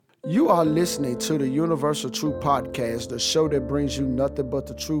You are listening to the Universal Truth Podcast, the show that brings you nothing but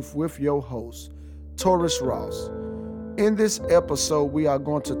the truth with your host, Taurus Ross. In this episode, we are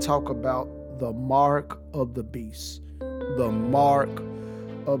going to talk about the mark of the beast. The mark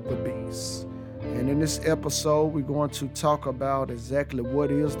of the beast. And in this episode, we're going to talk about exactly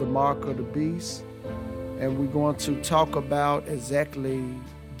what is the mark of the beast. And we're going to talk about exactly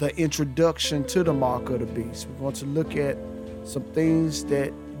the introduction to the mark of the beast. We're going to look at some things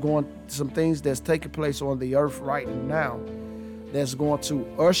that's taking place on the earth right now that's going to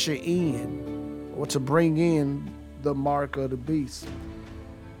usher in or to bring in the mark of the beast.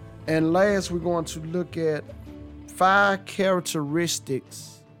 And last, we're going to look at 5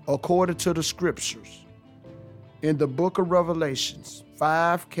 characteristics according to the scriptures in the book of Revelations.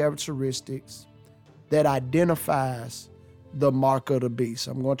 5 characteristics that identifies the mark of the beast.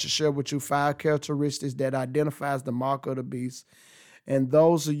 I'm going to share with you 5 characteristics that identifies the mark of the beast. And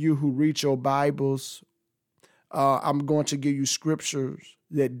those of you who read your Bibles, I'm going to give you scriptures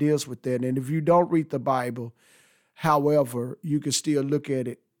that deals with that. And if you don't read the Bible, however, you can still look at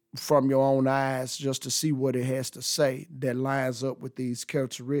it from your own eyes just to see what it has to say that lines up with these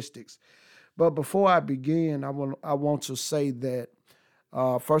characteristics. But before I begin, I want to say that,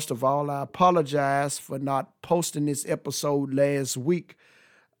 first of all, I apologize for not posting this episode last week.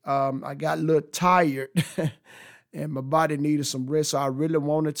 I got a little tired and my body needed some rest. So I really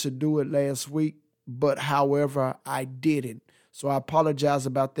wanted to do it last week, but however, I didn't. So I apologize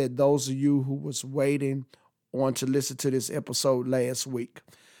about that. Those of you who was waiting on to listen to this episode last week.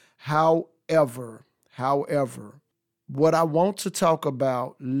 However, what I want to talk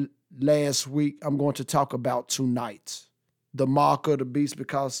about last week, I'm going to talk about tonight, the mark of the beast,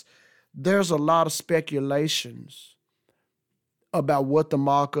 because there's a lot of speculations about what the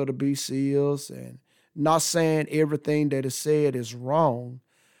mark of the beast is, and not saying everything that is said is wrong,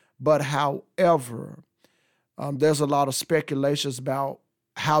 but however, there's a lot of speculations about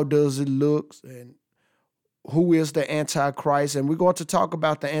how does it look and who is the Antichrist. And we're going to talk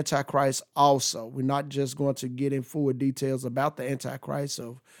about the Antichrist also. We're not just going to get in full details about the Antichrist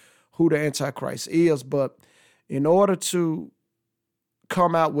of who the Antichrist is, but in order to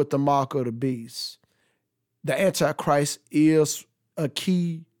come out with the mark of the beast, the Antichrist is a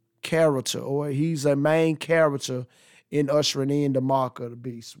key character, or he's a main character in ushering in the mark of the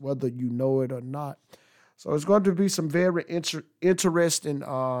beast, whether you know it or not. So it's going to be some very interesting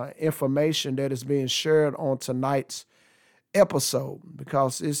information that is being shared on tonight's episode,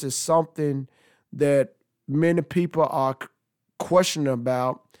 because this is something that many people are questioning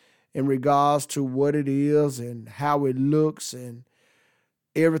about in regards to what it is and how it looks and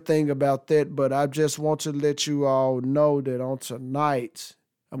everything about that. But I just want to let you all know that on tonight,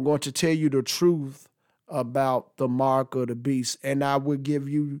 I'm going to tell you the truth about the mark of the beast, and I will give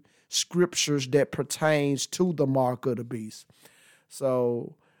you scriptures that pertains to the mark of the beast.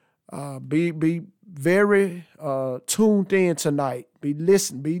 So be very tuned in tonight. Be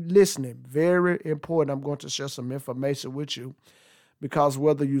listening. Very important. I'm going to share some information with you, because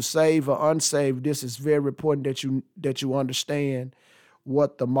whether you save or unsaved, this is very important that you understand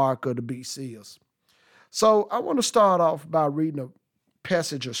what the mark of the beast is. So I want to start off by reading a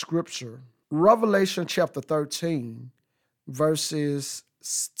passage of scripture, Revelation chapter 13, verses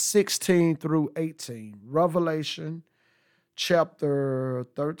 16 through 18. Revelation chapter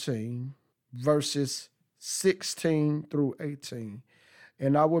 13, verses 16 through 18.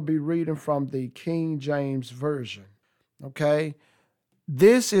 And I will be reading from the King James Version. Okay?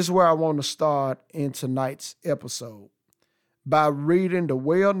 This is where I want to start in tonight's episode, by reading the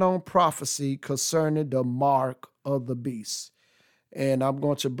well-known prophecy concerning the mark of the beast. And I'm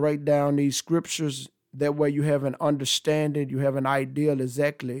going to break down these scriptures. That way you have an understanding, you have an idea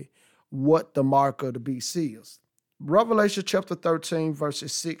exactly what the mark of the beast is. Revelation chapter 13,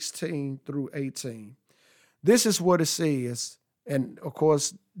 verses 16 through 18. This is what it says. And of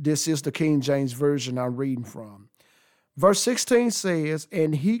course, this is the King James Version I'm reading from. Verse 16 says,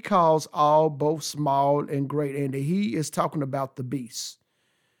 and he calls all, both small and great. And he is talking about the beast.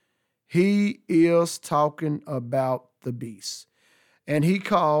 He is talking about the beast. And he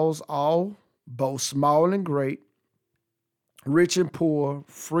calls all, both small and great, rich and poor,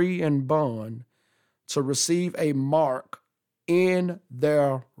 free and bond, to receive a mark in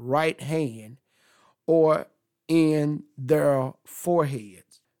their right hand or in their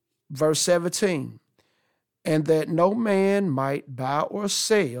foreheads. Verse 17, and that no man might buy or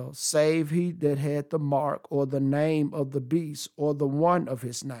sell, save he that had the mark or the name of the beast or the one of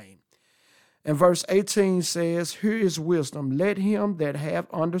his name. And verse 18 says, here is wisdom. Let him that have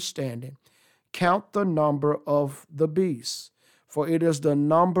understanding count the number of the beast, for it is the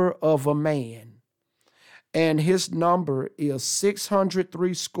number of a man, and his number is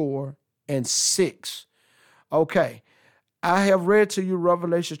 603 score and six. Okay, I have read to you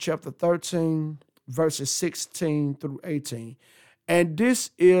Revelation chapter 13, verses 16 through 18. And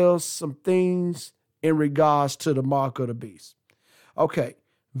this is some things in regards to the mark of the beast. Okay,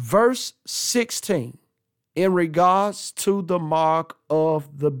 verse 16, in regards to the mark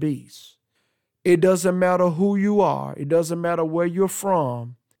of the beast. It doesn't matter who you are. It doesn't matter where you're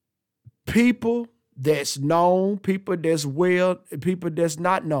from. People that's known, people that's well, people that's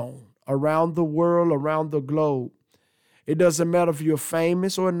not known around the world, around the globe. It doesn't matter if you're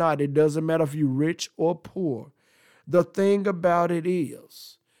famous or not. It doesn't matter if you're rich or poor. The thing about it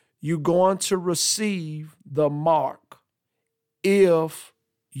is, you're going to receive the mark if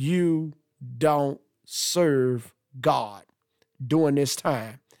you don't serve God during this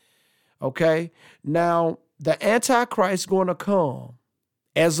time. Okay? Now, the Antichrist is going to come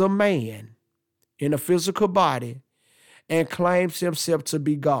as a man in a physical body and claims himself to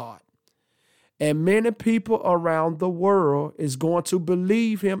be God. And many people around the world is going to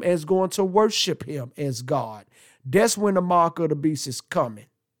believe him, is going to worship him as God. That's when the mark of the beast is coming.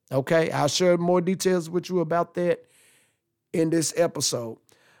 Okay, I'll share more details with you about that in this episode.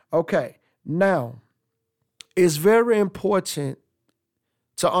 Okay, now, it's very important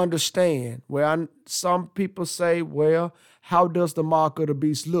to understand where some people say, well, how does the mark of the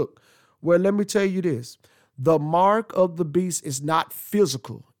beast look? Well, let me tell you this. The mark of the beast is not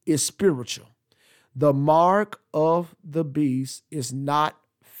physical, it's spiritual. The mark of the beast is not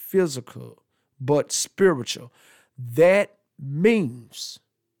physical, but spiritual. That means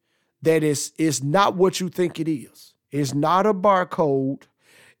that it's not what you think it is. It's not a barcode.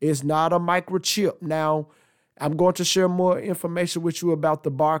 It's not a microchip. Now, I'm going to share more information with you about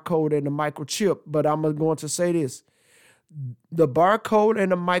the barcode and the microchip, but I'm going to say this. The barcode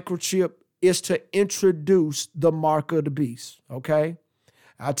and the microchip is to introduce the mark of the beast, okay?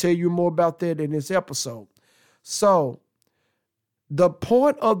 I'll tell you more about that in this episode. So, the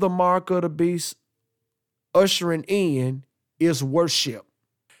point of the mark of the beast ushering in is worship.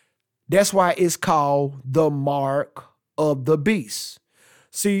 That's why it's called the mark of the beast.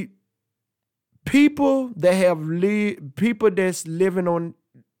 See, people that have lived on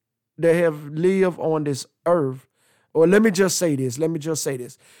this earth, or let me just say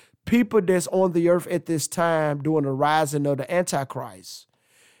this. People that's on the earth at this time during the rising of the Antichrist,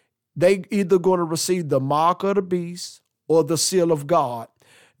 they either going to receive the mark of the beast or the seal of God.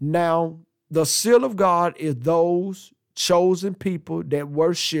 Now, the seal of God is those chosen people that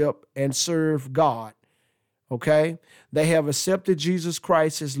worship and serve God. Okay? They have accepted Jesus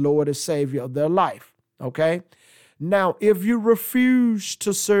Christ as Lord and Savior of their life. Okay? Now, if you refuse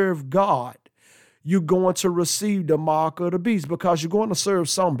to serve God, you're going to receive the mark of the beast because you're going to serve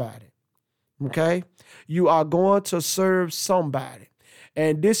somebody. Okay? You are going to serve somebody.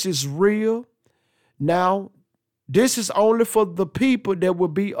 And this is real. Now, this is only for the people that will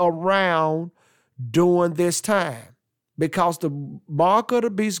be around during this time, because the mark of the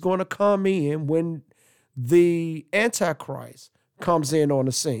beast is going to come in when the Antichrist comes in on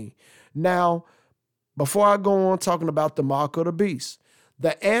the scene. Now, before I go on talking about the mark of the beast,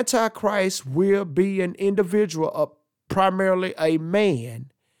 the Antichrist will be an individual, primarily a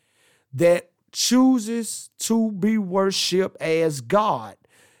man, that chooses to be worshipped as God.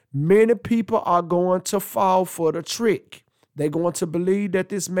 Many people are going to fall for the trick. They're going to believe that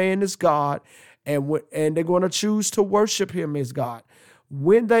this man is God, and they're going to choose to worship him as God.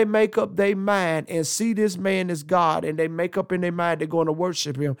 When they make up their mind and see this man as God, and they make up in their mind they're going to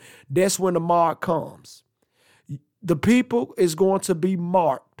worship him, that's when the mark comes. The people is going to be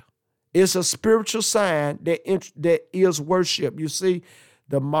marked. It's a spiritual sign that is worship. You see,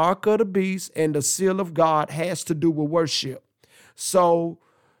 the mark of the beast and the seal of God has to do with worship. So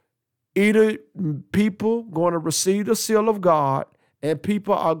either people going to receive the seal of God and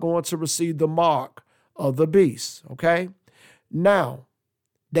people are going to receive the mark of the beast. Okay? Now,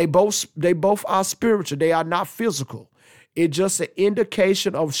 they both are spiritual. They are not physical. It's just an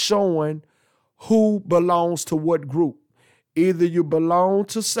indication of showing who belongs to what group. Either you belong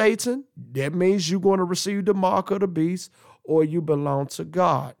to Satan, that means you're going to receive the mark of the beast, or you belong to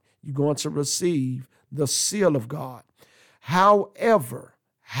God. You're going to receive the seal of God. However,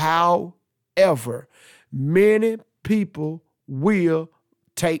 many people will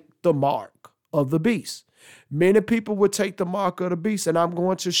take the mark of the beast. Many people will take the mark of the beast, and I'm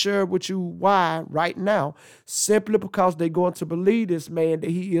going to share with you why right now, simply because they're going to believe this man that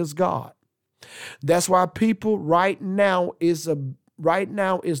he is God. That's why people right now is the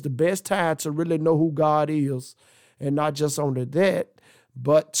best time to really know who God is And not just only that,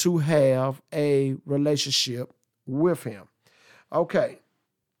 but to have a relationship with him. Okay.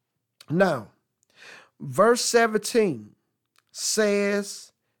 Now, verse 17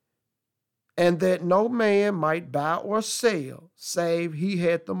 says, and that no man might buy or sell, save he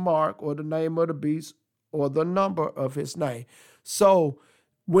had the mark or the name of the beast or the number of his name. So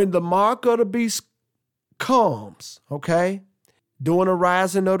when the mark of the beast comes, okay, during the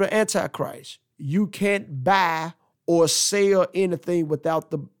rising of the Antichrist, you can't buy or sell anything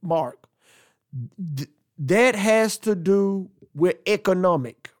without the mark. That has to do with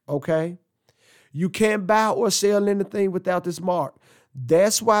economic, okay? You can't buy or sell anything without this mark.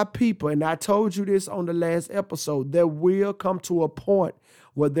 That's why people, and I told you this on the last episode, there will come to a point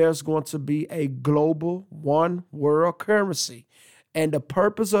where there's going to be a global one world currency. And the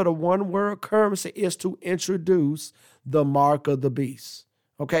purpose of the one world currency is to introduce the mark of the beast.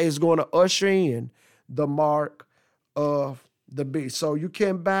 Okay, it's going to usher in the mark of the beast. So you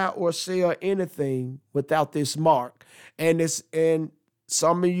can't buy or sell anything without this mark. And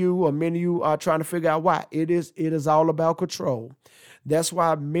some of you or many of you are trying to figure out why. It is all about control. That's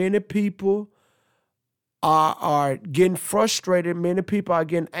why many people are getting frustrated. Many people are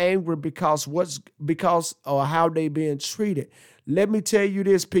getting angry because of how they being treated. Let me tell you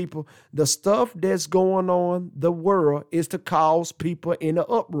this, people. The stuff that's going on the world is to cause people in an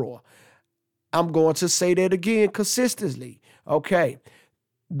uproar. I'm going to say that again consistently. Okay.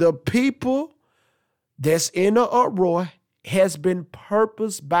 The people that's in an uproar has been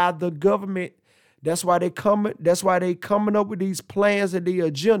purposed by the government. That's why they coming up with these plans and the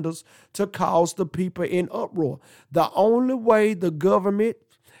agendas to cause the people in uproar. The only way the government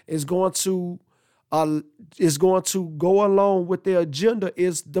is going to go along with their agenda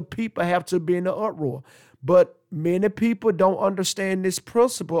is the people have to be in an uproar. But many people don't understand this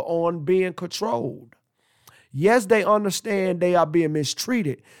principle on being controlled. Yes, they understand they are being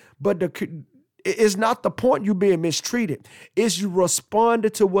mistreated, but it's not the point you being mistreated. It's you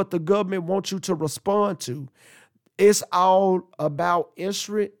responding to what the government wants you to respond to. It's all about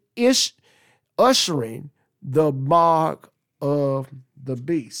ushering the mark of the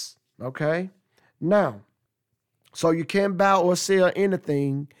beast. Okay? Now, so you can't buy or sell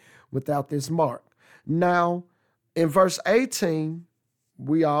anything without this mark. Now, in verse 18,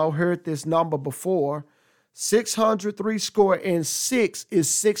 we all heard this number before. 603 and 6 is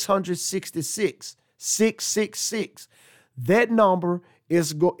 666. 666. That number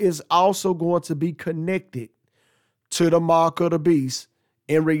is also going to be connected to the mark of the beast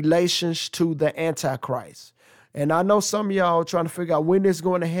in relation to the Antichrist. And I know some of y'all are trying to figure out when it's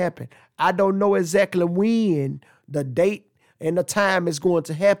going to happen. I don't know exactly when the date and the time is going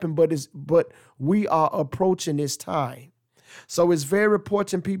to happen, but we are approaching this time. So it's very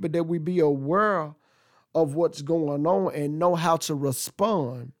important, people, that we be aware of what's going on and know how to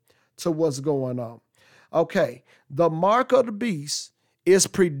respond to what's going on. Okay, the mark of the beast is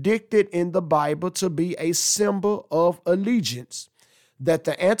predicted in the Bible to be a symbol of allegiance that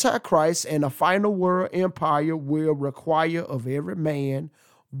the Antichrist and the final world empire will require of every man,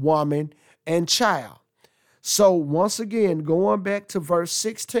 woman, and child. So once again, going back to verse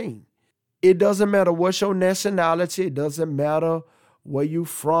 16, it doesn't matter what's your nationality. It doesn't matter where you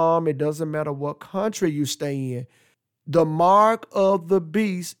from. It doesn't matter what country you stay in. The mark of the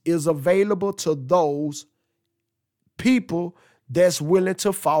beast is available to those people that's willing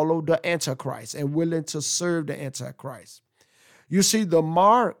to follow the Antichrist and willing to serve the Antichrist. You see, the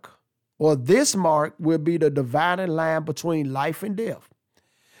mark, or this mark, will be the dividing line between life and death.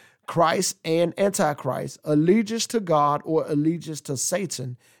 Christ and Antichrist, allegiance to God or allegiance to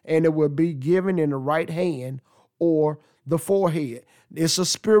Satan, and it will be given in the right hand or the forehead. It's a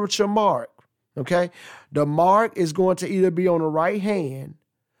spiritual mark, okay? The mark is going to either be on the right hand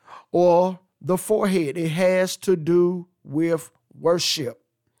or the forehead. It has to do with worship,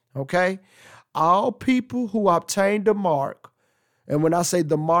 okay? All people who obtain the mark, and when I say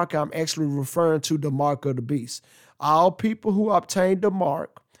the mark, I'm actually referring to the mark of the beast. All people who obtain the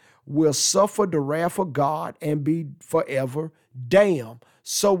mark will suffer the wrath of God and be forever damned.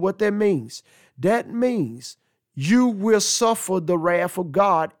 So what that means? That means you will suffer the wrath of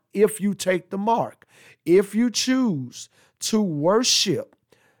God if you take the mark. If you choose to worship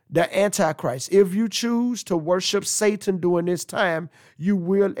the Antichrist, if you choose to worship Satan during this time, you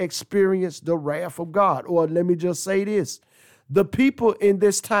will experience the wrath of God. Or let me just say this. The people in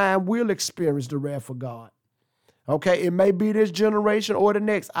this time will experience the wrath of God. Okay, it may be this generation or the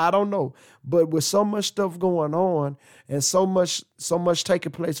next. I don't know. But with so much stuff going on and so much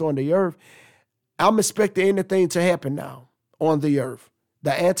taking place on the earth, I'm expecting anything to happen now on the earth.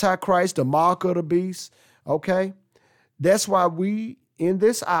 The Antichrist, the mark of the beast, okay? That's why we in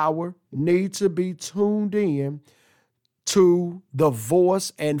this hour need to be tuned in to the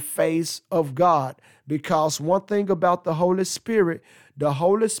voice and face of God. Because one thing about the Holy Spirit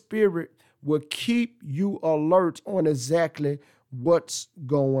will keep you alert on exactly what's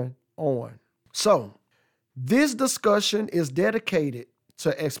going on. So this discussion is dedicated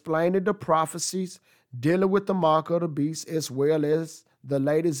to explaining the prophecies dealing with the mark of the beast, as well as the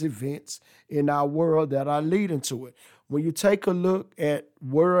latest events in our world that are leading to it. When you take a look at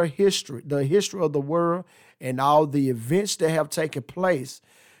world history, the history of the world and all the events that have taken place,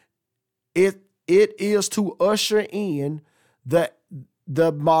 it is to usher in the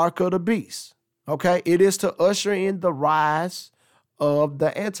mark of the beast. Okay? It is to usher in the rise of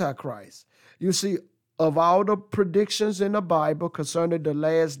the Antichrist. You see, of all the predictions in the Bible concerning the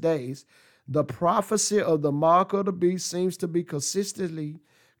last days, the prophecy of the mark of the beast seems to be consistently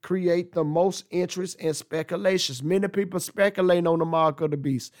create the most interest and speculations. Many people speculate on the mark of the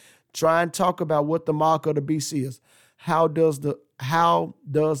beast. Try and talk about what the mark of the beast is. How does the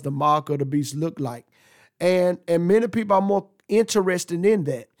mark of the beast look like? And many people are more interested in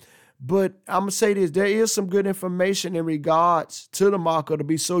that. But I'm gonna say this: there is some good information in regards to the mark of the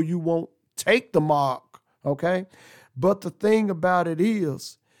beast, so you won't take the mark. Okay, but the thing about it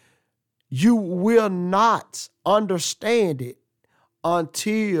is, you will not understand it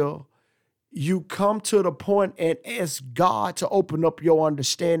until you come to the point and ask God to open up your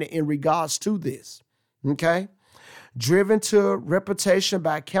understanding in regards to this. Okay? Driven to reputation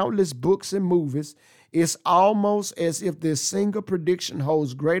by countless books and movies, it's almost as if this single prediction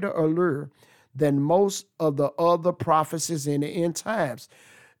holds greater allure than most of the other prophecies in the end times.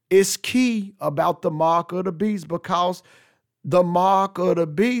 It's key about the mark of the beast, because the mark of the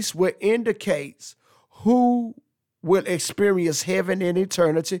beast will indicate who will experience heaven in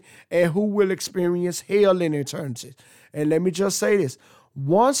eternity and who will experience hell in eternity. And let me just say this: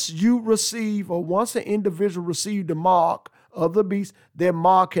 once you receive, or once an individual receives the mark of the beast, their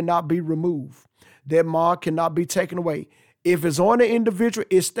mark cannot be removed. Their mark cannot be taken away. If it's on the individual,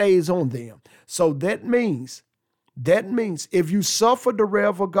 it stays on them. So that means if you suffer the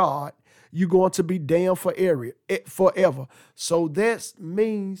wrath of God, you're going to be damned forever. So that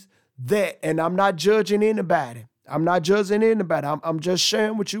means that, and I'm not judging anybody. I'm just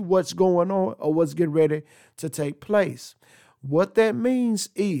sharing with you what's going on or what's getting ready to take place. What that means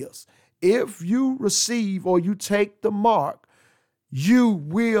is, if you receive or you take the mark, you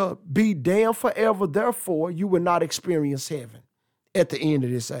will be damned forever. Therefore, you will not experience heaven at the end of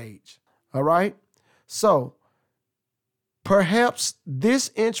this age. All right? So, perhaps this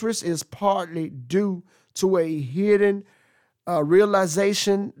interest is partly due to a hidden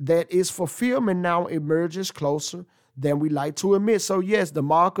realization that its fulfillment now emerges closer than we like to admit. So yes, the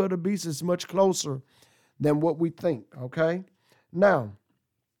mark of the beast is much closer than what we think, okay? Now,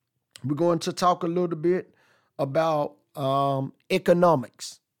 we're going to talk a little bit about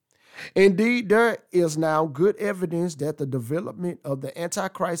economics. Indeed, there is now good evidence that the development of the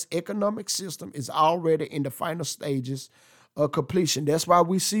Antichrist economic system is already in the final stages of completion. That's why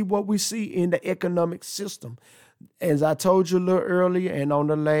we see what we see in the economic system. As I told you a little earlier and on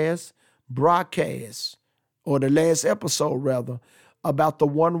the last broadcast, or the last episode rather, about the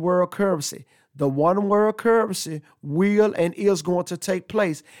one world currency. The one world currency will and is going to take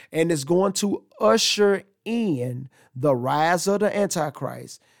place, and is going to usher in the rise of the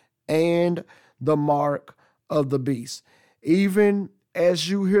Antichrist and the mark of the beast. Even as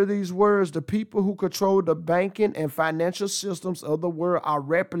you hear these words, the people who control the banking and financial systems of the world are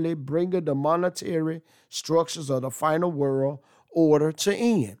rapidly bringing the monetary structures of the final world order to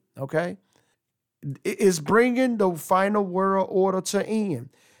end. Okay? It's bringing the final world order to end.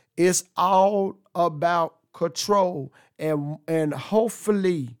 It's all about control. And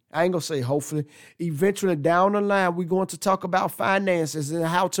hopefully, I ain't going to say hopefully, eventually down the line, we're going to talk about finances and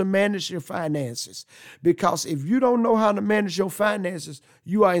how to manage your finances. Because if you don't know how to manage your finances,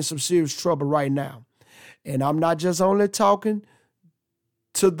 you are in some serious trouble right now. And I'm not just only talking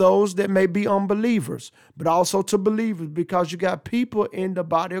to those that may be unbelievers, but also to believers, because you got people in the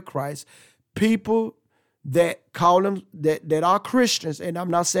body of Christ, people that call them, that are Christians, and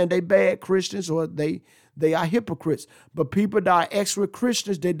I'm not saying they bad Christians or they are hypocrites, but people that are extra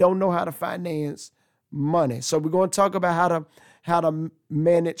Christians, they don't know how to finance money. So we're going to talk about how to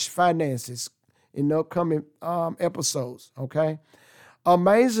manage finances in the upcoming episodes, okay?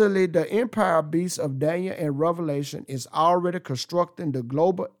 Amazingly, the empire beast of Daniel and Revelation is already constructing the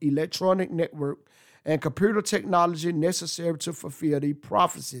global electronic network and computer technology necessary to fulfill the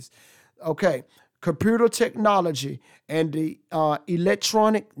prophecies. Okay, computer technology and the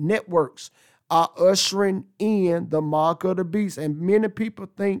electronic networks are ushering in the mark of the beast. And many people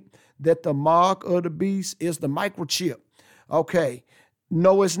think that the mark of the beast is the microchip. Okay.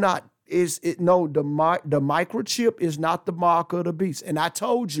 No, it's not. The microchip is not the mark of the beast. And I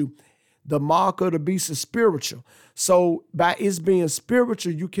told you, the mark of the beast is spiritual. So by its being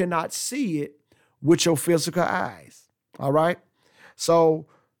spiritual, you cannot see it with your physical eyes. All right. So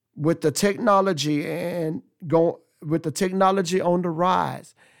with the technology on the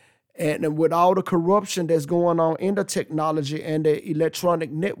rise, and with all the corruption that's going on in the technology and the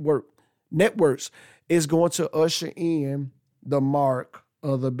electronic networks, is going to usher in the mark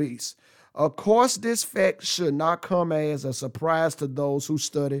of the beast. Of course, this fact should not come as a surprise to those who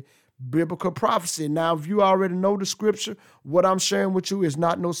study biblical prophecy. Now, if you already know the scripture, what I'm sharing with you is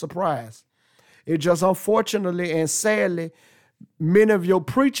not no surprise. It just, unfortunately and sadly, many of your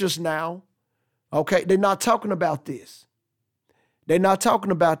preachers now, okay, they're not talking about this. They're not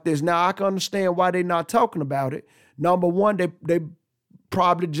talking about this. Now, I can understand why they're not talking about it. Number one, they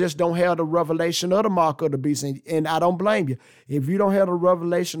probably just don't have the revelation of the mark of the beast. And I don't blame you. If you don't have the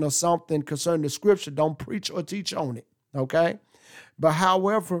revelation of something concerning the scripture, don't preach or teach on it, okay? But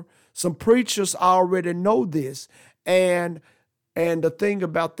however, some preachers already know this. And the thing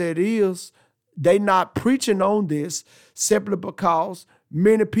about that is they not preaching on this simply because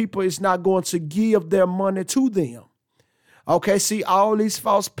many people is not going to give their money to them. Okay, see, all these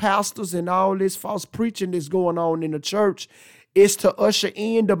false pastors and all this false preaching that's going on in the church is to usher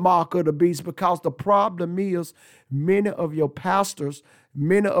in the mark of the beast, because the problem is many of your pastors,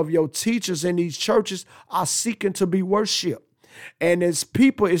 many of your teachers in these churches are seeking to be worshiped. And as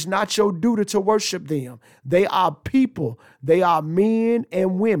people, it's not your duty to worship them. They are people. They are men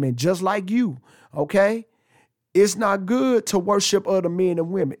and women just like you, okay? It's not good to worship other men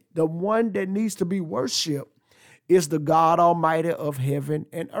and women. The one that needs to be worshiped is the God Almighty of heaven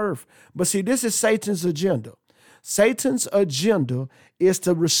and earth. But see, this is Satan's agenda. Satan's agenda is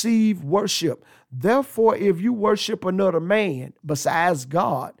to receive worship. Therefore, if you worship another man besides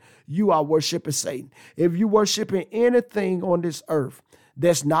God, you are worshiping Satan. If you worshiping anything on this earth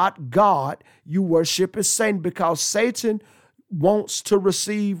that's not God, you worshiping Satan, because Satan wants to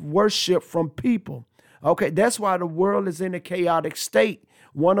receive worship from people. Okay, that's why the world is in a chaotic state.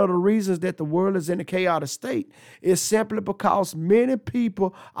 One of the reasons that the world is in a chaotic state is simply because many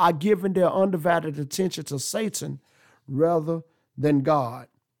people are giving their undivided attention to Satan rather than God.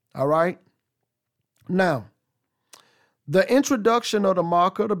 All right? Now, the introduction of the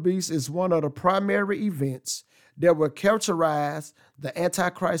mark of the beast is one of the primary events that will characterize the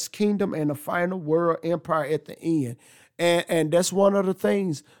Antichrist kingdom and the final world empire at the end. And that's one of the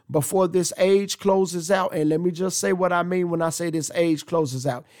things before this age closes out. And let me just say what I mean when I say this age closes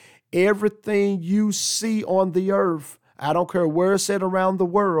out. Everything you see on the earth, I don't care where it's at around the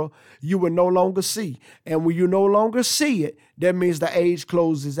world, you will no longer see. And when you no longer see it, that means the age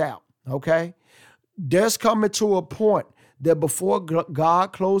closes out, okay? There's coming to a point that before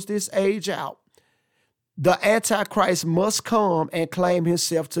God closed this age out, the Antichrist must come and claim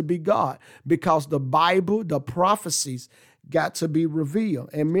himself to be God, because the Bible, the prophecies got to be revealed.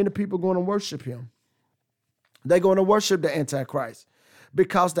 And many people are going to worship him. They're going to worship the Antichrist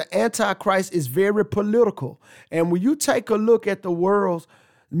because the Antichrist is very political. And when you take a look at the world,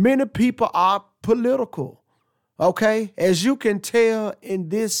 many people are political. Okay? As you can tell in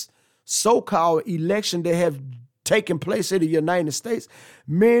this so-called election that have taken place in the United States,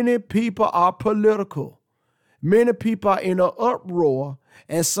 many people are political. Many people are in an uproar,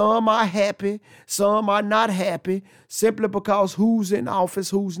 and some are happy, some are not happy, simply because who's in office,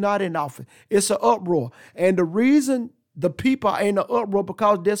 who's not in office. It's an uproar. And the reason the people are in an uproar,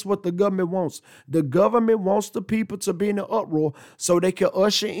 because that's what the government wants. The government wants the people to be in an uproar so they can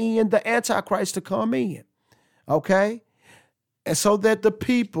usher in the Antichrist to come in. Okay? And so that the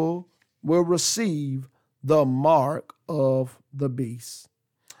people will receive the mark of the beast.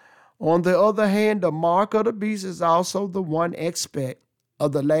 On the other hand, the mark of the beast is also the one aspect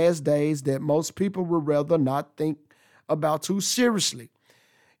of the last days that most people would rather not think about too seriously.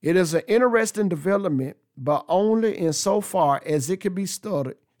 It is an interesting development, but only insofar as it can be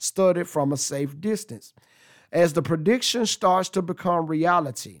studied from a safe distance. As the prediction starts to become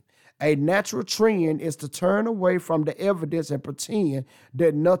reality, a natural trend is to turn away from the evidence and pretend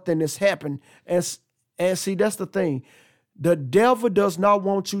that nothing has happened. And see, that's the thing. The devil does not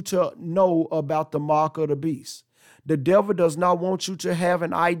want you to know about the mark of the beast. The devil does not want you to have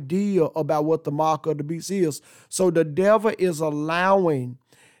an idea about what the mark of the beast is. So the devil is allowing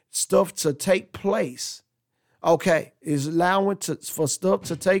stuff to take place. Okay, is allowing for stuff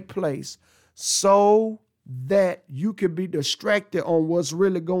to take place so that you can be distracted on what's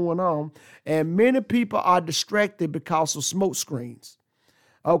really going on. And many people are distracted because of smoke screens.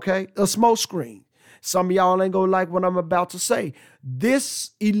 Okay? A smoke screen. Some of y'all ain't gonna like what I'm about to say.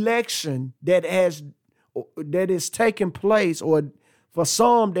 This election that is taking place, or for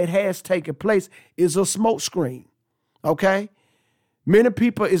some that has taken place, is a smoke screen. Okay? Many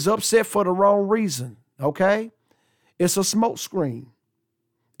people is upset for the wrong reason. Okay? It's a smoke screen.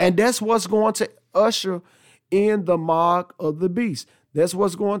 And that's what's going to usher in the mark of the beast. That's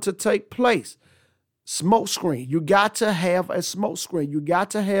what's going to take place. Smoke screen. You got to have a smoke screen. You got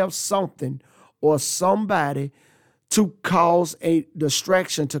to have something or somebody to cause a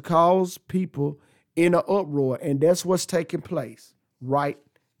distraction, to cause people in an uproar. And that's what's taking place right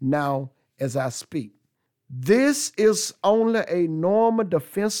now as I speak. This is only a normal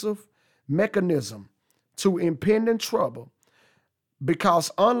defensive mechanism to impending trouble,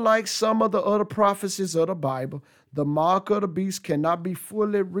 because unlike some of the other prophecies of the Bible, the mark of the beast cannot be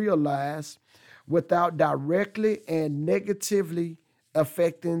fully realized without directly and negatively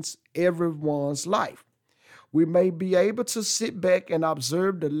affecting everyone's life. We may be able to sit back and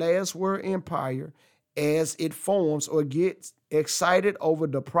observe the last world empire as it forms, or get excited over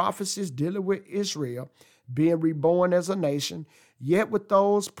the prophecies dealing with Israel being reborn as a nation. Yet with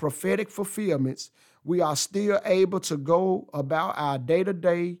those prophetic fulfillments, we are still able to go about our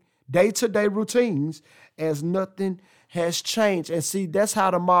day-to-day routines as nothing has changed. And see, that's how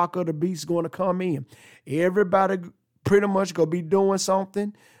the mark of the beast is going to come in. Everybody pretty much going to be doing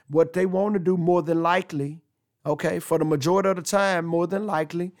something, what they want to do, more than likely, okay, for the majority of the time, more than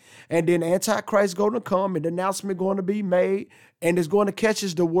likely. And then Antichrist going to come, and the announcement going to be made, and it's going to catch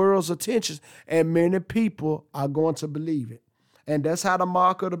the world's attention, and many people are going to believe it. And that's how the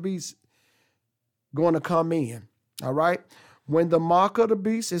mark of the beast going to come in. All right. When the mark of the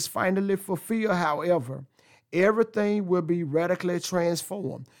beast is finally fulfilled, however, everything will be radically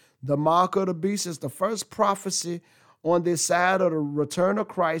transformed. The mark of the beast is the first prophecy on this side of the return of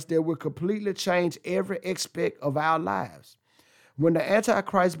Christ that will completely change every aspect of our lives. When the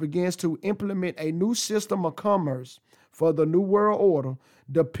Antichrist begins to implement a new system of commerce for the New World Order,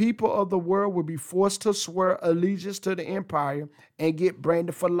 the people of the world will be forced to swear allegiance to the empire and get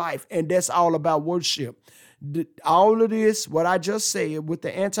branded for life. And that's all about worship. All of this, what I just said, with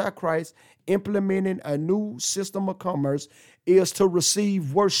the Antichrist implementing a new system of commerce, is to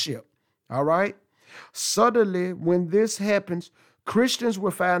receive worship. All right? Suddenly, when this happens, Christians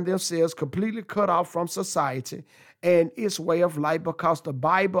will find themselves completely cut off from society and its way of life, because the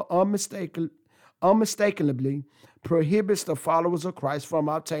Bible unmistakably prohibits the followers of Christ from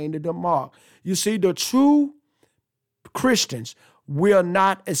obtaining the mark. You see, the true Christians will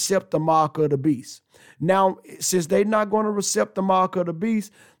not accept the mark of the beast. Now, since they're not going to accept the mark of the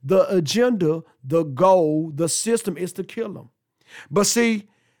beast, the agenda, the goal, the system is to kill them. But see,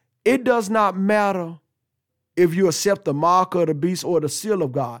 it does not matter if you accept the mark of the beast or the seal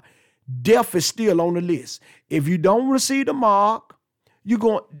of God. Death is still on the list. If you don't receive the mark, you're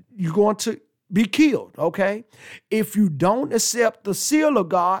going to be killed, okay? If you don't accept the seal of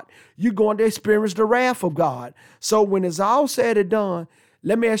God, you're going to experience the wrath of God. So when it's all said and done,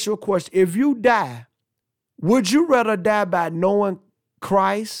 let me ask you a question. If you die, would you rather die by knowing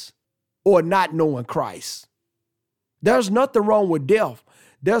Christ or not knowing Christ? There's nothing wrong with death.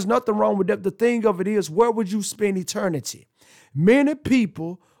 There's nothing wrong with death. The thing of it is, where would you spend eternity? Many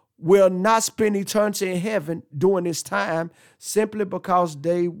people will not spend eternity in heaven during this time simply because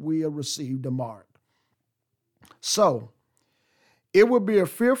they will receive the mark. So it would be a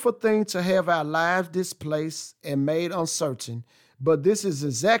fearful thing to have our lives displaced and made uncertain, but this is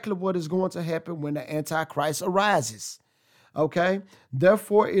exactly what is going to happen when the Antichrist arises. Okay?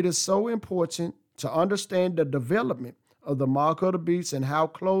 Therefore, it is so important to understand the development of the mark of the beast and how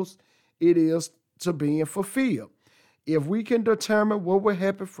close it is to being fulfilled. If we can determine what will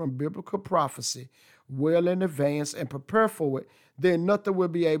happen from biblical prophecy well in advance and prepare for it, then nothing will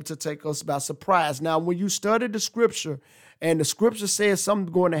be able to take us by surprise. Now, when you study the scripture and the scripture says something's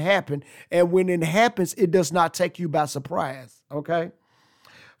going to happen, and when it happens, it does not take you by surprise, okay?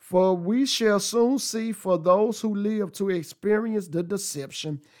 For we shall soon see, for those who live to experience the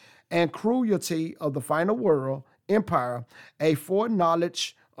deception and cruelty of the final world empire, a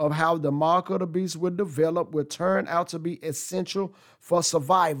foreknowledge of how the mark of the beast will develop will turn out to be essential for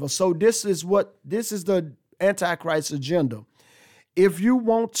survival. So this is the Antichrist agenda. If you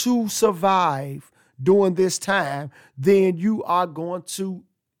want to survive during this time, then you are going to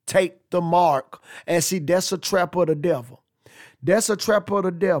take the mark. And see, that's a trap of the devil. That's a trap of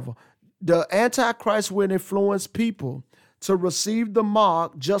the devil. The Antichrist will influence people to receive the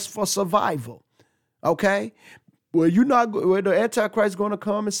mark just for survival. Okay? Well, the Antichrist is going to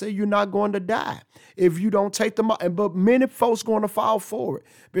come and say you're not going to die if you don't take the mark. But many folks going to fall for it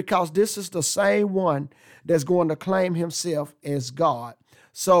because this is the same one that's going to claim himself as God.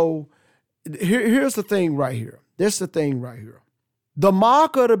 So here's the thing right here. This is the thing right here. The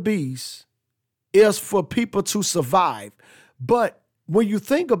mark of the beast is for people to survive. But when you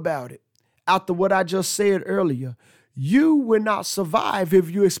think about it, after what I just said earlier, you will not survive if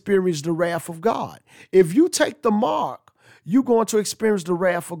you experience the wrath of God. If you take the mark, you're going to experience the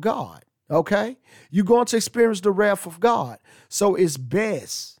wrath of God, okay? You're going to experience the wrath of God. So it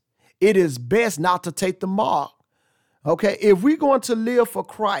is best not to take the mark, okay? If we're going to live for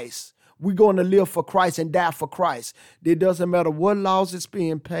Christ, we're going to live for Christ and die for Christ. It doesn't matter what laws is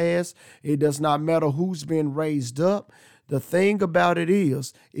being passed. It does not matter who's being raised up. The thing about it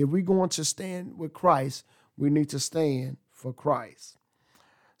is, if we're going to stand with Christ, we need to stand for Christ.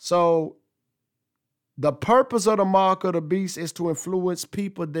 So the purpose of the mark of the beast is to influence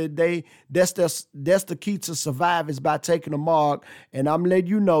people that's the key to survive is by taking the mark. And I'm letting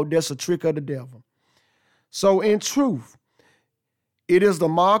you know that's a trick of the devil. So in truth, it is the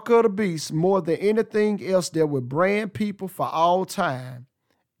mark of the beast more than anything else that will brand people for all time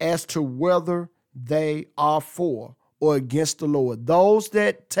as to whether they are for or against the Lord. Those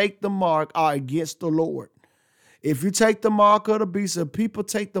that take the mark are against the Lord. If you take the mark of the beast, if people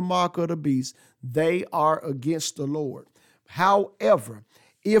take the mark of the beast, they are against the Lord. However,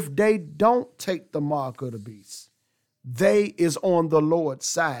 if they don't take the mark of the beast, they is on the Lord's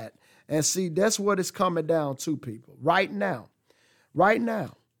side. And see, that's what it's coming down to, people. Right now,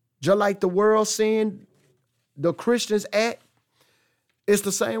 just like the world seeing the Christians act, it's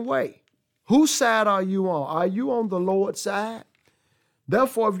the same way. Whose side are you on? Are you on the Lord's side?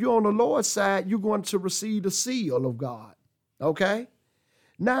 Therefore, if you're on the Lord's side, you're going to receive the seal of God. Okay?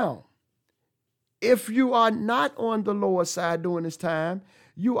 Now, if you are not on the Lord's side during this time,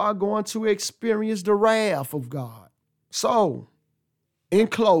 you are going to experience the wrath of God. So, in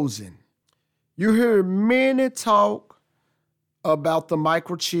closing, you hear many talk about the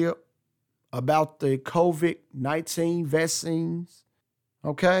microchip, about the COVID-19 vaccines.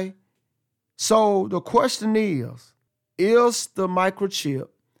 Okay? So, the question is the microchip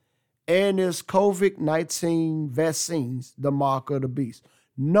and is COVID-19 vaccines the mark of the beast?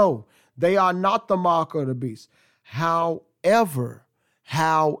 No, they are not the mark of the beast. However,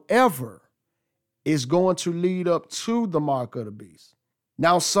 it's going to lead up to the mark of the beast.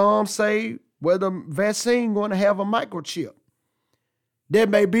 Now, some say, well, the vaccine going to have a microchip. That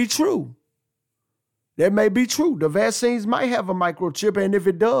may be true. The vaccines might have a microchip, and if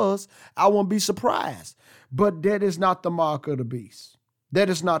it does, I won't be surprised. But that is not the mark of the beast. That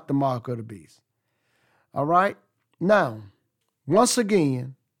is not the mark of the beast. All right? Now, once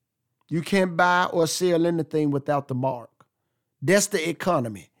again, you can't buy or sell anything without the mark. That's the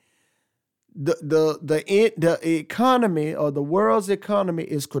economy. The economy, or the world's economy,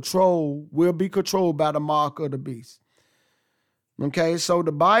 will be controlled by the mark of the beast. Okay, so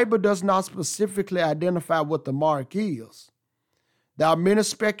the Bible does not specifically identify what the mark is. There are many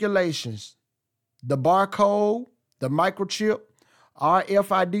speculations. The barcode, the microchip,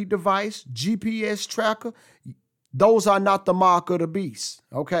 RFID device, GPS tracker, those are not the mark of the beast.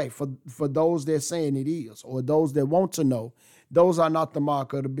 Okay, for those that are saying it is, or those that want to know, those are not the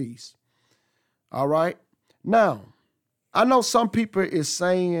mark of the beast. All right. Now, I know some people is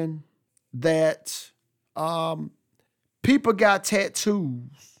saying that people got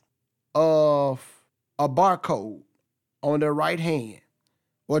tattoos of a barcode on their right hand,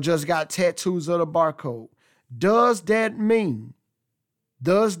 or just got tattoos of the barcode. Does that mean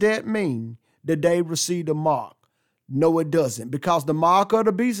that they receive the mark? No, it doesn't, because the mark of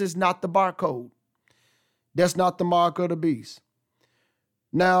the beast is not the barcode. That's not the mark of the beast.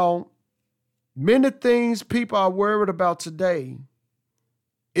 Now, many things people are worried about today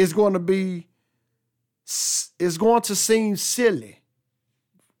is going to seem silly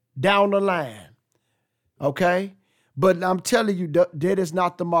down the line. Okay? But I'm telling you, that is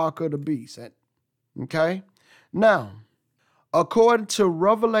not the mark of the beast. Okay? Now, according to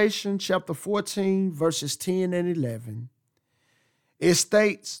Revelation chapter 14, verses 10 and 11, it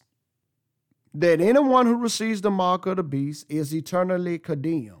states that anyone who receives the mark of the beast is eternally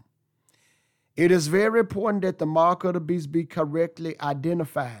condemned. It is very important that the mark of the beast be correctly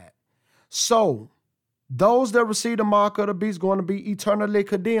identified. So, those that receive the mark of the beast are going to be eternally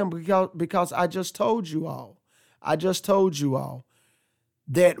condemned because I just told you all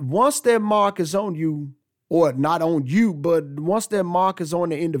that once that mark is on you, or not on you, but once that mark is on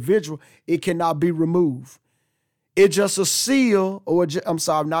the individual, it cannot be removed. It's just a seal,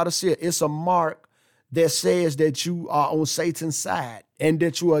 not a seal. It's a mark that says that you are on Satan's side and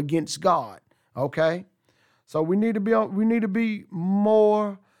that you are against God. Okay? So we need to be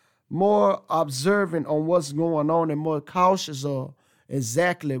more observant on what's going on and more cautious of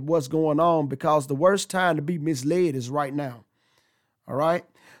exactly what's going on, because the worst time to be misled is right now. All right?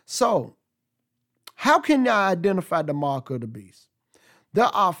 So, how can you identify the mark of the beast? There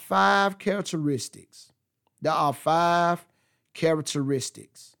are 5 characteristics. There are 5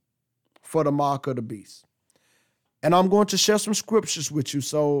 characteristics for the mark of the beast. And I'm going to share some scriptures with you.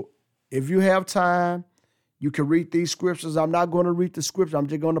 So if you have time, you can read these scriptures. I'm not going to read the scripture. I'm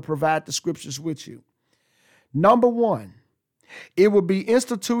just going to provide the scriptures with you. Number 1, it will be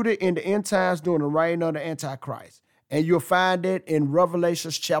instituted in the end times during the reign of the Antichrist. And you'll find that in Revelation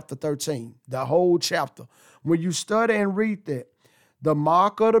chapter 13, the whole chapter. When you study and read that, the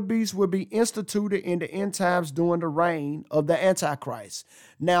mark of the beast will be instituted in the end times during the reign of the Antichrist.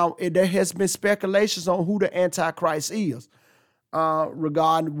 Now, there has been speculations on who the Antichrist is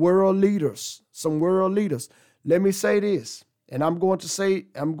regarding world leaders, some world leaders. Let me say this, and I'm going to say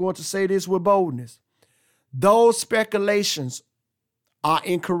this with boldness. Those speculations are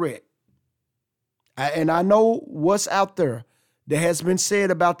incorrect. And I know what's out there that has been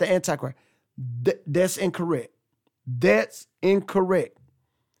said about the Antichrist. That's incorrect. That's incorrect.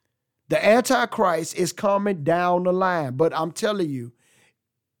 The Antichrist is coming down the line, but I'm telling you,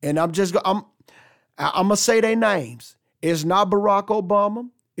 and I'm gonna say their names. It's not Barack Obama.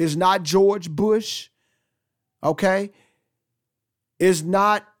 It's not George Bush. Okay. It's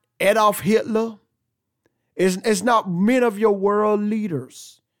not Adolf Hitler. It's not many of your world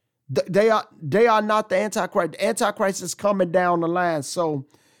leaders. They are not the Antichrist. The Antichrist is coming down the line. So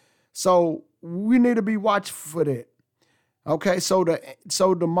we need to be watchful for that. Okay, so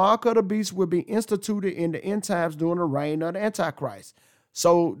the mark of the beast will be instituted in the end times during the reign of the Antichrist.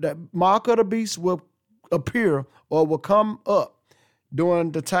 So the mark of the beast will appear or will come up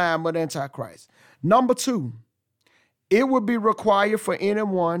during the time of the Antichrist. Number 2, it will be required for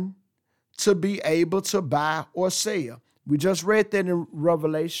anyone to be able to buy or sell. We just read that in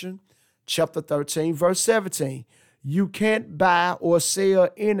Revelation chapter 13, verse 17. You can't buy or sell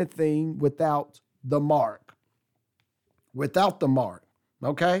anything without the mark. Without the mark,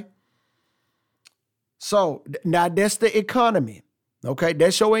 okay? So now that's the economy, okay?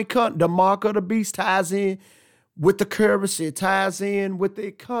 That's your income. The mark of the beast ties in with the currency. It ties in with the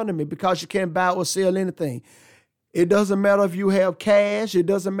economy because you can't buy or sell anything. It doesn't matter if you have cash. It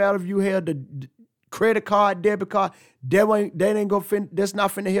doesn't matter if you have the credit card, debit card. That's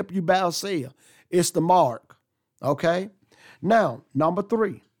not finna help you buy or sell. It's the mark, okay? Now, number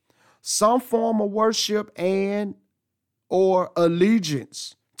 3, some form of worship and or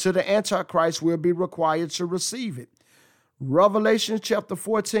allegiance to the Antichrist will be required to receive it. Revelation chapter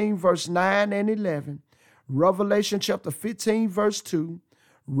 14, verse 9 and 11. Revelation chapter 15, verse 2.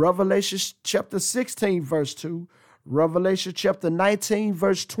 Revelation chapter 16, verse 2. Revelation chapter 19,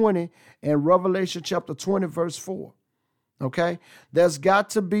 verse 20. And Revelation chapter 20, verse 4. Okay? There's got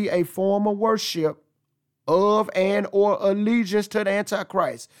to be a form of worship of and or allegiance to the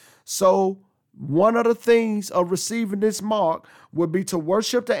Antichrist. So one of the things of receiving this mark would be to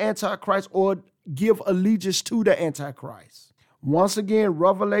worship the Antichrist or give allegiance to the Antichrist. Once again,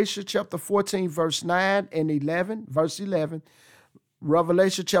 Revelation chapter 14, verse 9 and 11, verse 11.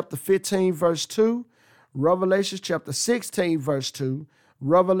 Revelation chapter 15, verse 2. Revelation chapter 16, verse 2.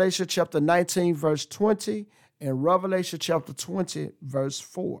 Revelation chapter 19, verse 20. And Revelation chapter 20, verse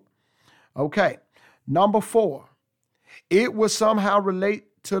 4. Okay, number 4. It will somehow relate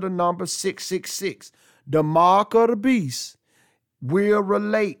to the number 666. The mark of the beast will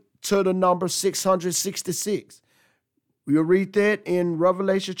relate to the number 666. We'll read that in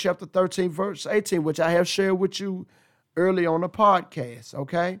Revelation chapter 13, verse 18, which I have shared with you early on the podcast,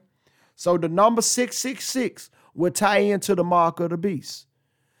 okay? So the number 666 will tie into the mark of the beast.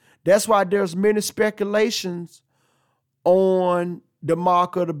 That's why there's many speculations on the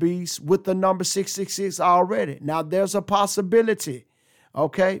mark of the beast with the number 666 already. Now, there's a possibility,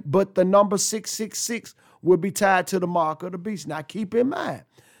 okay? But the number 666 will be tied to the mark of the beast. Now, keep in mind,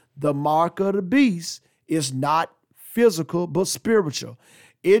 the mark of the beast is not physical, but spiritual.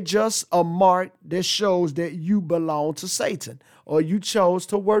 It's just a mark that shows that you belong to Satan or you chose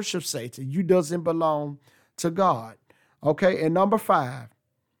to worship Satan. You doesn't belong to God. Okay, and number 5,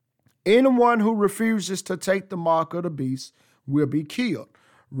 anyone who refuses to take the mark of the beast will be killed.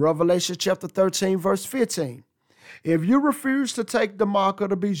 Revelation chapter 13, verse 15. If you refuse to take the mark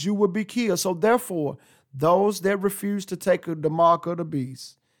of the beast, you will be killed. So therefore, those that refuse to take the mark of the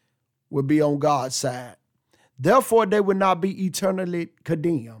beast will be on God's side. Therefore, they will not be eternally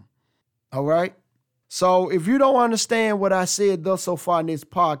condemned. All right? So if you don't understand what I said thus so far in this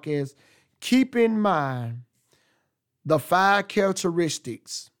podcast, keep in mind the 5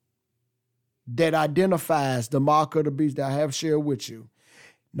 characteristics that identifies the mark of the beast that I have shared with you.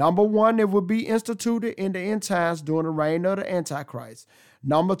 Number 1, it will be instituted in the end times during the reign of the Antichrist.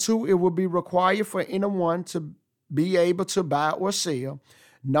 Number 2, it will be required for anyone to be able to buy or sell.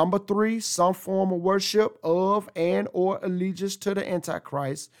 Number 3, some form of worship of and or allegiance to the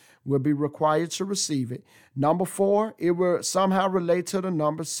Antichrist will be required to receive it. Number 4, it will somehow relate to the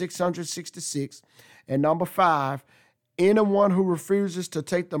number 666. And number 5, anyone who refuses to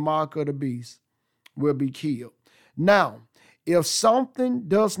take the mark of the beast will be killed. Now, if something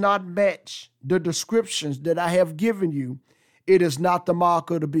does not match the descriptions that I have given you, it is not the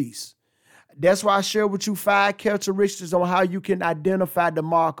mark of the beast. That's why I share with you 5 characteristics on how you can identify the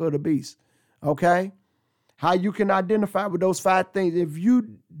mark of the beast. Okay? How you can identify with those 5 things. If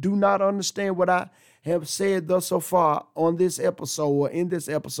you do not understand what I have said thus so far on this episode or in this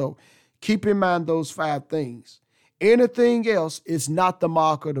episode, keep in mind those 5 things. Anything else is not the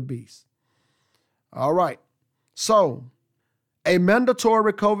mark of the beast. All right. So, a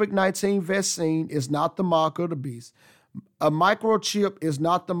mandatory COVID-19 vaccine is not the mark of the beast. A microchip is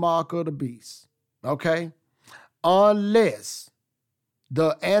not the mark of the beast. Okay? Unless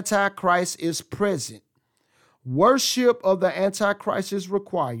the Antichrist is present. Worship of the Antichrist is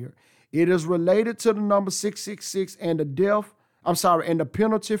required. It is related to the number 666 and the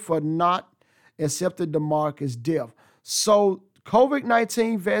penalty for not accepting the mark is death. So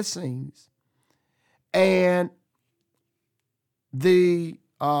COVID-19 vaccines and the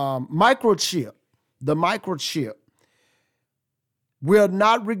microchip will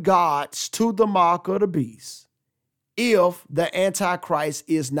not regards to the mark of the beast if the Antichrist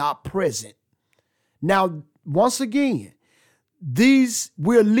is not present. Now, once again, these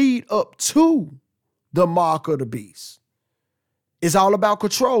will lead up to the mark of the beast. It's all about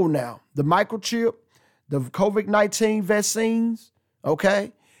control now. The microchip, the COVID-19 vaccines,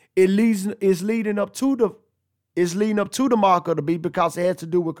 okay, is leading up to the mark of the beast because it has to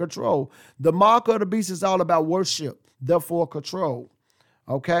do with control. The mark of the beast is all about worship, therefore control.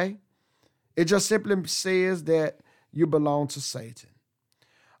 Okay? It just simply says that you belong to Satan.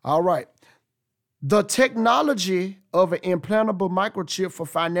 All right. The technology of an implantable microchip for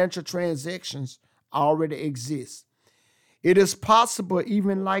financial transactions already exists. It is possible,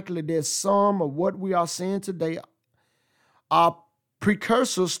 even likely, that some of what we are seeing today are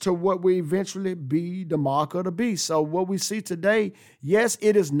precursors to what will eventually be the mark of the beast. So what we see today, yes,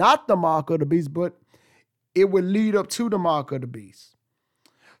 it is not the mark of the beast, but it will lead up to the mark of the beast.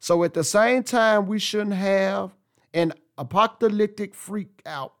 So at the same time, we shouldn't have an apocalyptic freak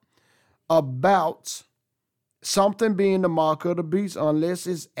out about something being the mark of the beast unless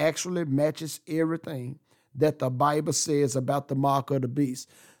it actually matches everything that the Bible says about the mark of the beast.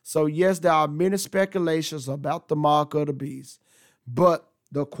 So yes, there are many speculations about the mark of the beast, but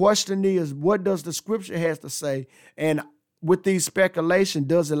the question is, what does the scripture has to say? And with these speculations,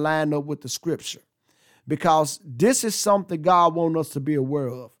 does it line up with the scripture? Because this is something God wants us to be aware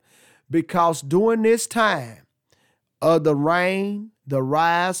of. Because during this time of the reign, the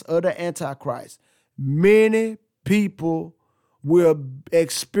rise of the Antichrist, many people will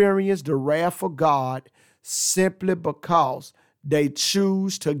experience the wrath of God simply because they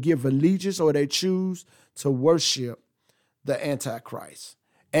choose to give allegiance or they choose to worship the Antichrist.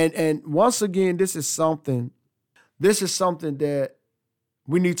 And once again, this is something that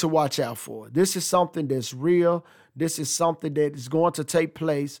we need to watch out for. This is something that's real. This is something that is going to take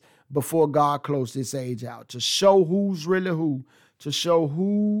place before God closes this age out, to show who's really who, to show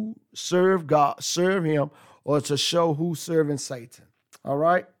who serve God, serve him, or to show who's serving Satan. All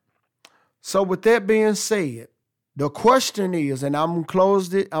right? So with that being said, the question is, and I'm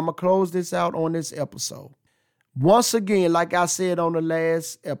gonna close this out on this episode. Once again, like I said on the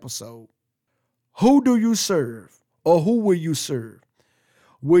last episode, who do you serve, or who will you serve?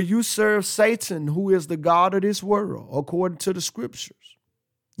 Will you serve Satan, who is the God of this world, according to the scriptures?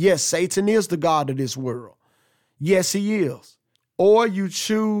 Yes, Satan is the God of this world. Yes, he is. Or you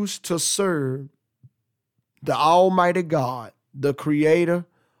choose to serve the Almighty God, the creator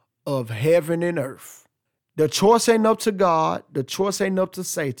of heaven and earth. The choice ain't up to God. The choice ain't up to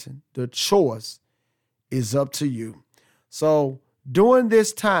Satan. The choice is up to you. So during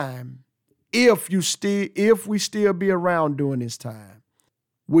this time, if we still be around during this time,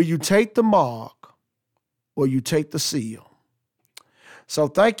 will you take the mark or you take the seal? So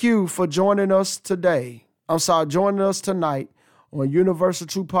thank you for joining us tonight on Universal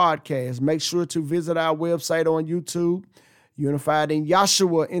Truth Podcast. Make sure to visit our website on YouTube, Unified in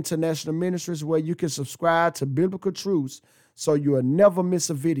Yahshua International Ministries, where you can subscribe to biblical truths so you will never miss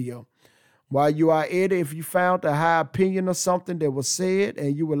a video. While you are at it, if you found a high opinion of something that was said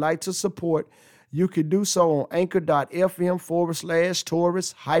and you would like to support, you can do so on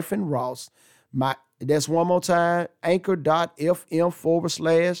anchor.fm/Taurus-Ross. That's one more time,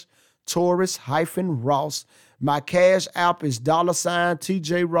 anchor.fm/Taurus-Ross. My cash app is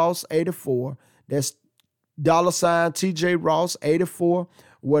 $TJ Ross 84. That's $TJ Ross 84,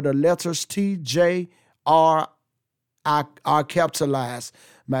 where the letters TJ are capitalized.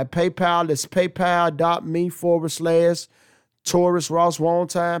 My PayPal is paypal.me/Taurus Ross. One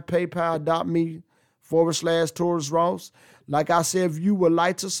time, paypal.me/Taurus Ross. Like I said, if you would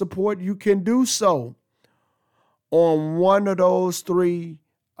like to support, you can do so on one of those three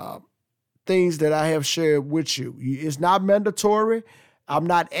things that I have shared with you. It's not mandatory. I'm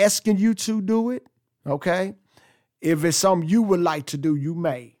not asking you to do it, okay? If it's something you would like to do, you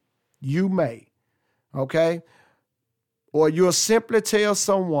may. You may, okay? Or you'll simply tell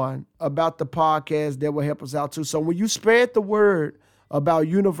someone about the podcast that will help us out too. So when you spread the word about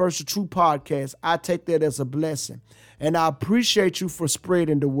Universal Truth Podcast, I take that as a blessing. And I appreciate you for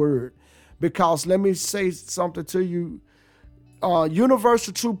spreading the word. Because let me say something to you.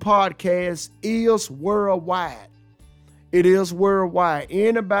 Universal Truth Podcast is worldwide. It is worldwide.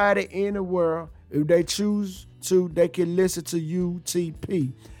 Anybody anywhere, if they choose to, they can listen to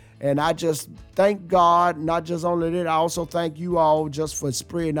UTP. And I just thank God, not just only that, I also thank you all just for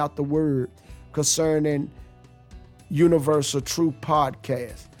spreading out the word concerning Universal Truth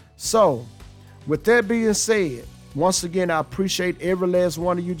Podcast. So, with that being said, once again, I appreciate every last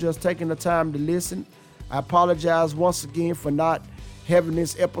one of you just taking the time to listen. I apologize once again for not having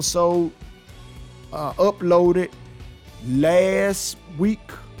this episode uploaded last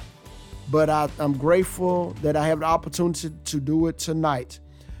week, but I'm grateful that I have the opportunity to do it tonight.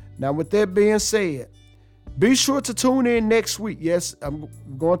 Now, with that being said, be sure to tune in next week. Yes, I'm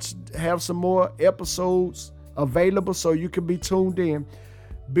going to have some more episodes available so you can be tuned in.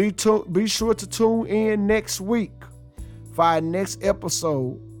 Be sure to tune in next week for our next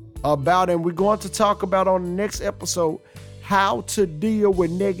episode and we're going to talk about on the next episode how to deal with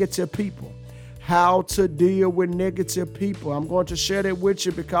negative people. How to deal with negative people. I'm going to share that with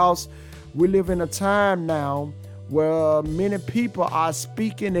you because we live in a time now where many people are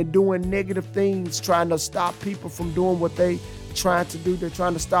speaking and doing negative things, trying to stop people from doing what they trying to do. They're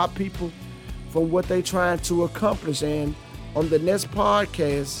trying to stop people from what they're trying to accomplish. And on the next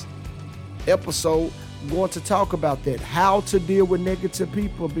podcast episode, we're going to talk about that, how to deal with negative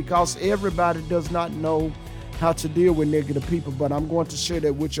people, because everybody does not know how to deal with negative people. But I'm going to share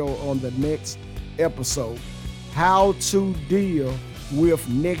that with you on the next episode, how to deal with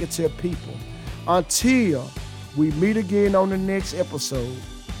negative people. Until we meet again on the next episode,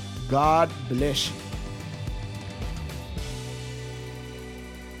 God bless you.